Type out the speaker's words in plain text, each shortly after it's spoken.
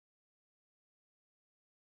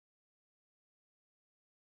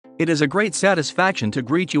It is a great satisfaction to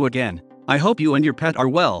greet you again. I hope you and your pet are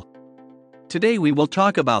well. Today we will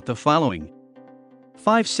talk about the following: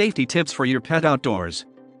 5 safety tips for your pet outdoors.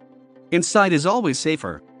 Inside is always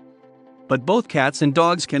safer, but both cats and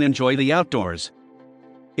dogs can enjoy the outdoors.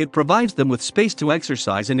 It provides them with space to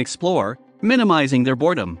exercise and explore, minimizing their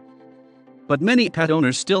boredom. But many pet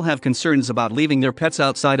owners still have concerns about leaving their pets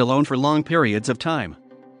outside alone for long periods of time.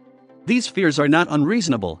 These fears are not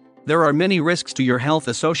unreasonable. There are many risks to your health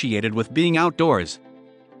associated with being outdoors.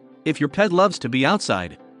 If your pet loves to be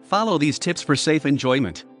outside, follow these tips for safe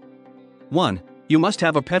enjoyment. 1. You must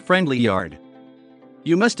have a pet-friendly yard.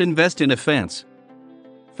 You must invest in a fence.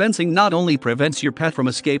 Fencing not only prevents your pet from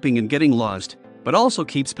escaping and getting lost, but also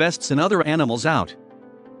keeps pests and other animals out.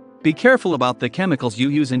 Be careful about the chemicals you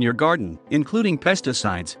use in your garden, including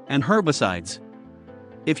pesticides and herbicides.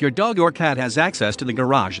 If your dog or cat has access to the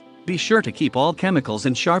garage, be sure to keep all chemicals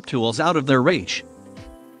and sharp tools out of their reach.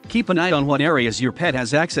 Keep an eye on what areas your pet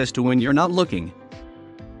has access to when you're not looking.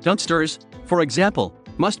 Dumpsters, for example,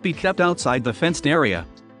 must be kept outside the fenced area.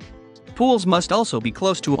 Pools must also be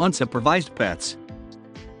close to unsupervised pets.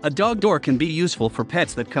 A dog door can be useful for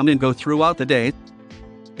pets that come and go throughout the day.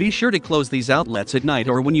 Be sure to close these outlets at night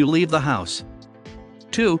or when you leave the house.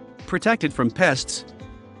 2. Protected from pests.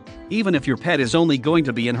 Even if your pet is only going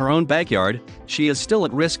to be in her own backyard, she is still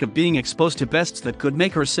at risk of being exposed to pests that could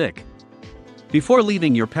make her sick. Before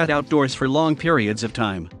leaving your pet outdoors for long periods of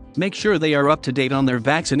time, make sure they are up to date on their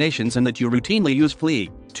vaccinations and that you routinely use flea,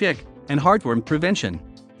 tick, and heartworm prevention.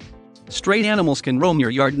 Stray animals can roam your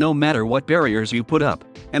yard no matter what barriers you put up,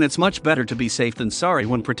 and it's much better to be safe than sorry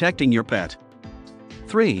when protecting your pet.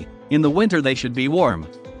 3. In the winter they should be warm.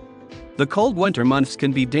 The cold winter months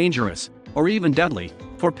can be dangerous, or even deadly,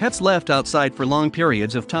 for pets left outside for long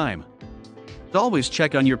periods of time. Always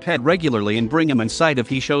check on your pet regularly and bring him inside if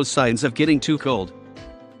he shows signs of getting too cold.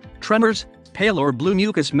 Tremors, pale or blue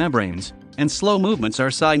mucous membranes, and slow movements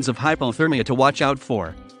are signs of hypothermia to watch out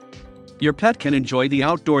for. Your pet can enjoy the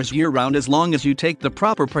outdoors year-round as long as you take the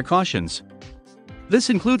proper precautions.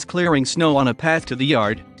 This includes clearing snow on a path to the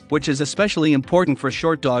yard, which is especially important for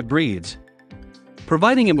short dog breeds.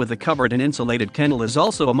 Providing him with a covered and insulated kennel is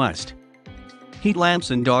also a must. Heat lamps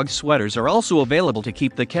and dog sweaters are also available to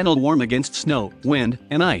keep the kennel warm against snow, wind,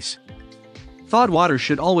 and ice. Thawed water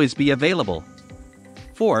should always be available.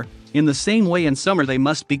 4. In the same way in summer they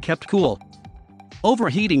must be kept cool.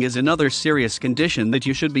 Overheating is another serious condition that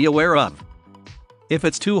you should be aware of. If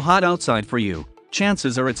it's too hot outside for you,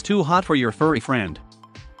 chances are it's too hot for your furry friend.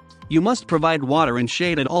 You must provide water and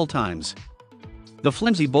shade at all times. The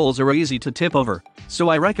flimsy bowls are easy to tip over, so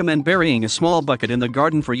I recommend burying a small bucket in the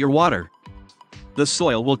garden for your water. The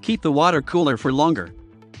soil will keep the water cooler for longer.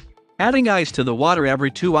 Adding ice to the water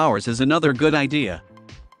every 2 hours is another good idea.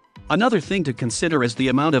 Another thing to consider is the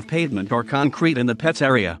amount of pavement or concrete in the pet's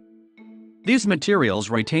area. These materials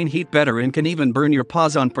retain heat better and can even burn your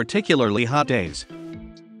paws on particularly hot days.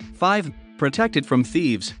 5. Protected from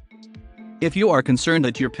thieves. If you are concerned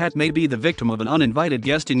that your pet may be the victim of an uninvited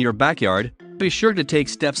guest in your backyard, be sure to take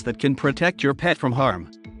steps that can protect your pet from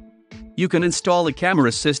harm. You can install a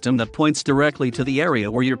camera system that points directly to the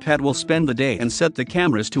area where your pet will spend the day and set the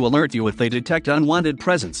cameras to alert you if they detect unwanted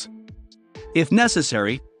presence. If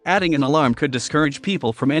necessary, adding an alarm could discourage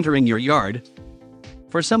people from entering your yard.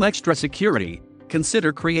 For some extra security,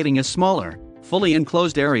 consider creating a smaller, fully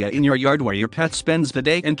enclosed area in your yard where your pet spends the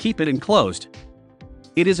day and keep it enclosed.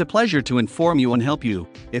 It is a pleasure to inform you and help you.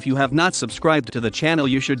 If you have not subscribed to the channel,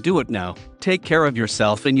 you should do it now. Take care of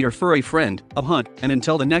yourself and your furry friend, and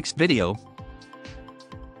until the next video,